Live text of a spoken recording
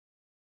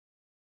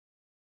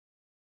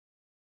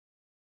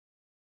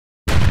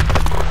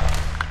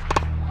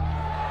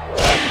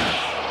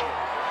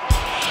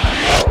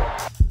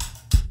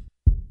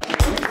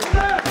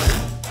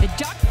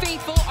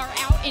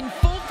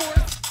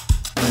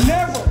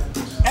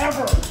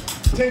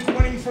take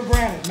winning for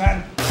granted,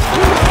 man.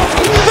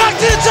 Back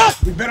to the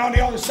top! We've been on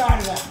the other side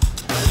of that.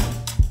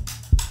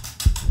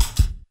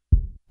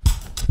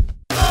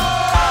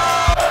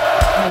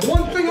 Now,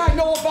 one thing I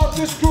know about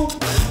this group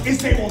is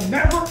they will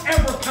never,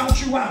 ever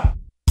count you out.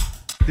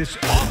 This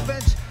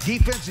offense,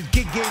 defense, and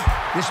kick game,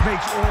 this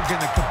makes Oregon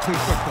a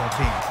complete football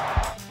team.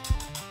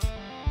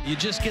 You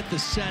just get the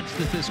sense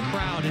that this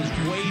crowd is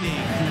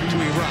waiting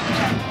to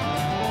erupt.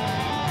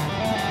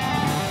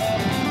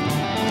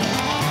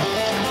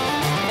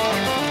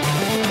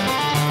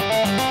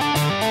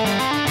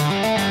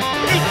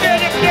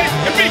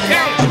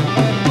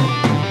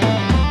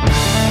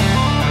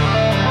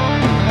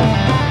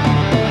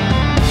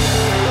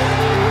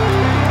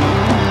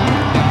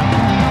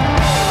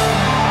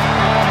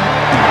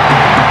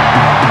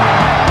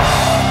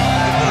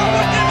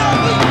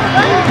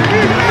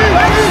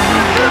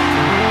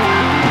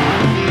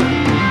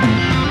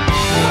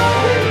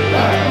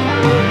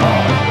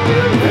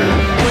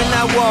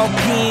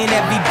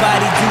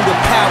 Everybody do the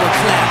power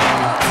clap,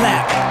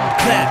 clap,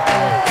 clap,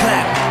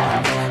 clap.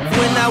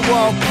 When I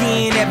walk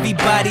in,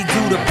 everybody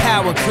do the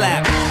power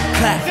clap,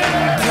 clap,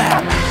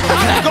 clap, clap.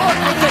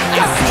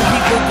 I see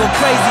people go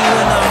crazy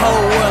when the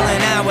whole world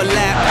in our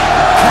lap.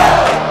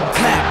 Clap,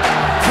 clap,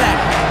 clap.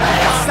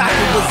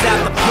 Soccer was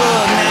out the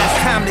plug, now it's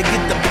time to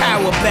get the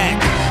power back.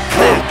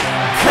 Clap,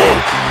 clap.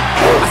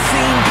 I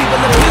seen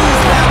people abuse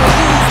power,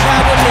 use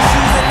power,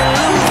 misusing and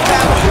lose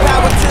power.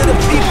 Power to the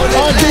people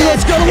that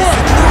let's go to work.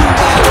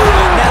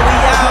 Now we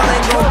all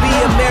ain't gonna be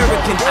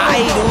American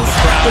Idols,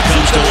 but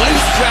you can at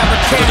least drive a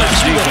camera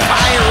to a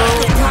viral.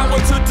 The power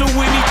to do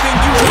anything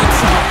you want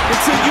to,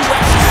 until you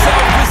ask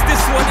yourself, is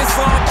this what it's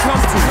all come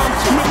to?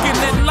 Looking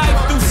at life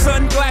through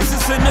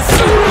sunglasses in the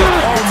sun.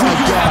 Until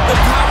you have the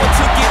power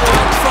to get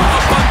out for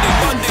abundant.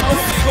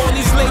 All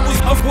these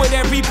labels of what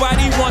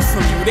everybody wants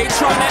from you, they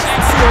tryna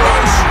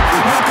accelerate you.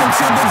 Welcome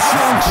to the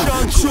junction,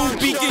 to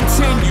be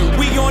continued.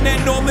 We on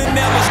that Norman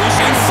Ellis,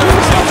 in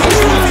search of the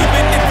truth,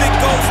 even if it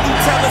goes through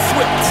Taylor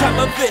Swift. Tell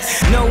her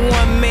this. No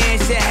one man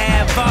should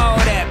have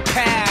all that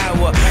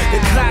power.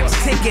 The clock's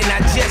ticking, I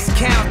just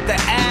count the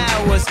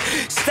hours.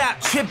 Stop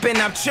tripping,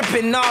 I'm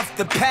tripping off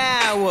the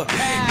power.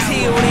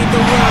 Till leave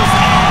the world's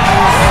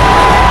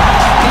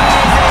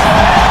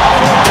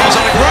He's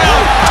on the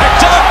ground,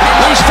 picked up,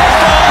 loose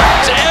football.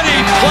 It's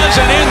Eddie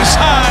Pleasant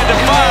inside the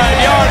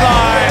 5-yard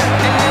line.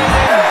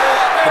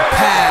 the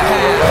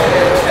power.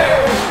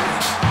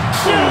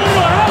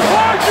 How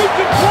hard you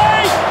can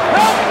play,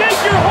 how big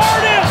your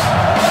heart is.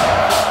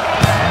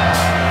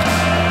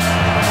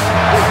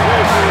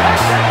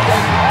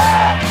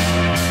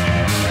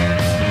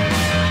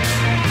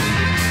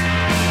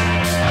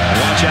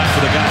 Watch out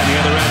for the guy on the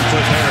other end,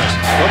 Cliff Harris.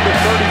 From the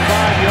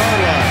 35-yard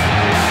line.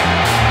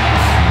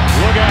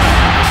 Look out.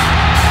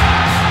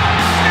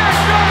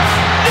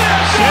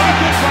 Say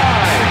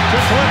goodbye to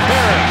Cliff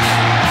Harris.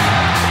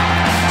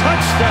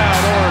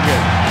 Touchdown,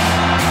 Oregon.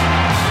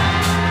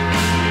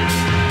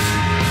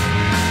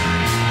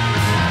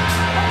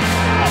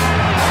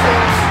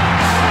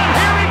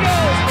 Here he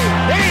goes.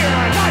 They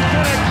are not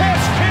going to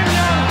catch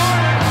Kenyon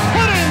Martin.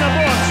 Put it in the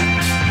books.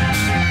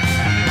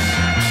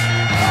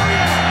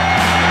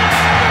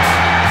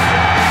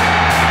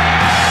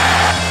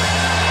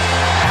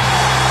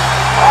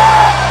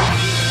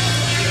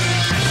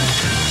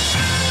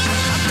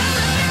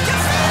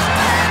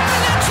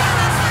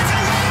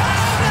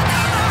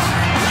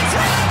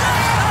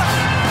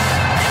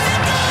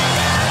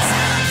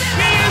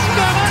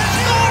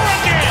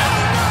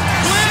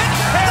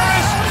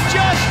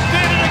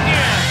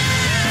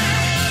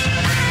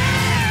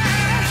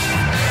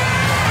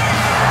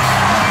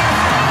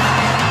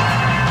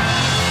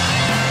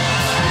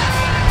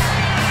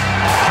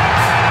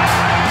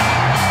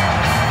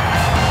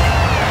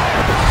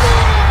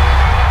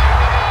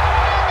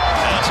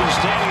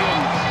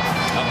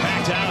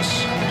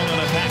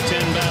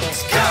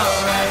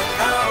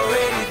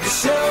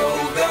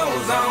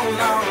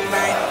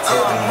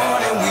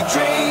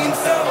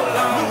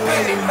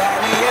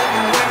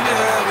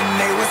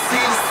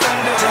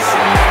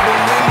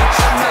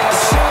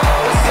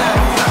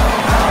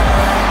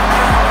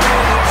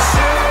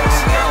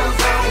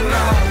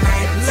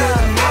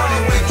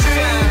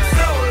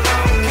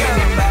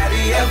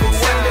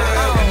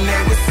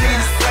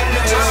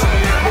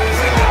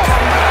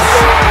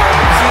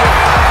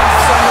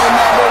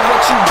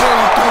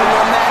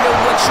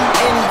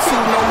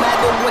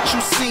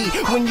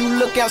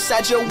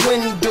 Outside your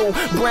window,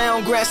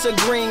 brown grass or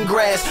green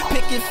grass,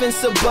 picket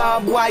fence or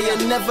barbed wire,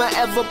 never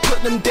ever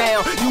put them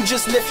down. You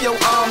just lift your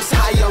arms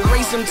higher,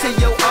 raise them till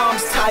your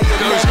arms tired.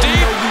 Let them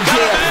know you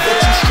there, that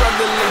you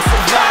struggling,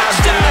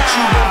 surviving, that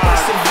you won't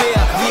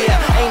persevere.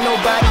 Yeah, ain't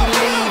nobody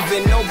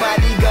leaving,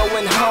 nobody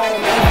going home.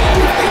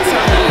 Even if they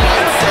turn the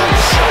lights out,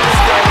 the show is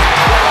going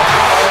on.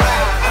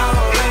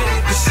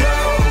 The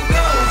show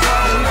goes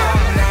on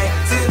all night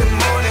till the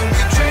morning.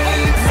 We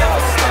dream so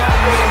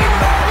strong.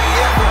 Anybody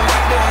ever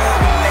wonder?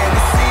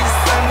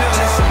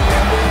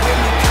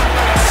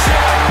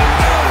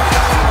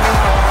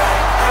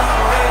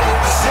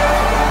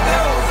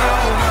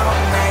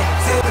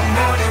 Till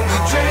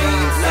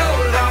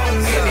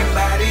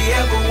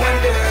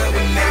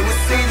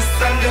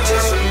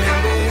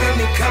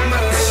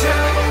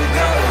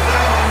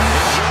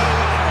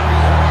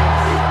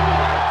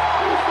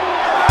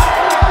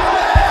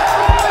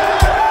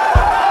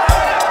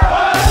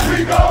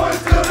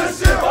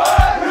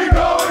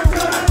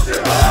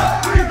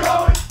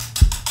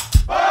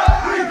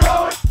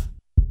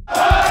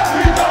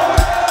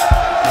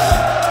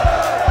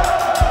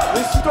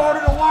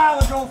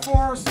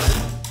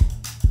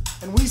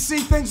And we see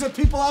things that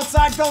people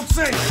outside don't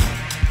see.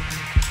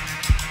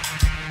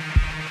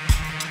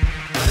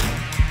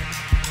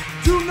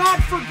 Do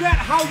not forget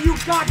how you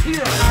got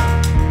here.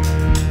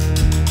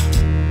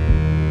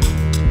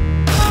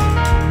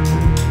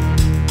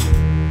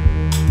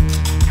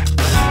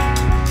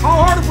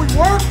 How hard have we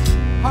worked?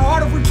 How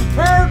hard have we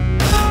prepared?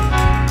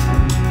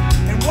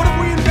 And what have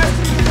we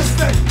invested into this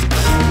thing?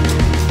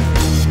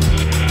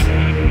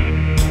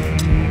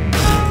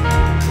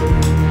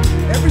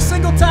 Every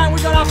single time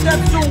we got off that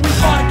stool, we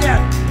fought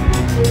again.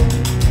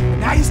 And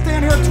now you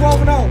stand here at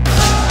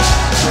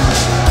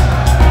 12-0.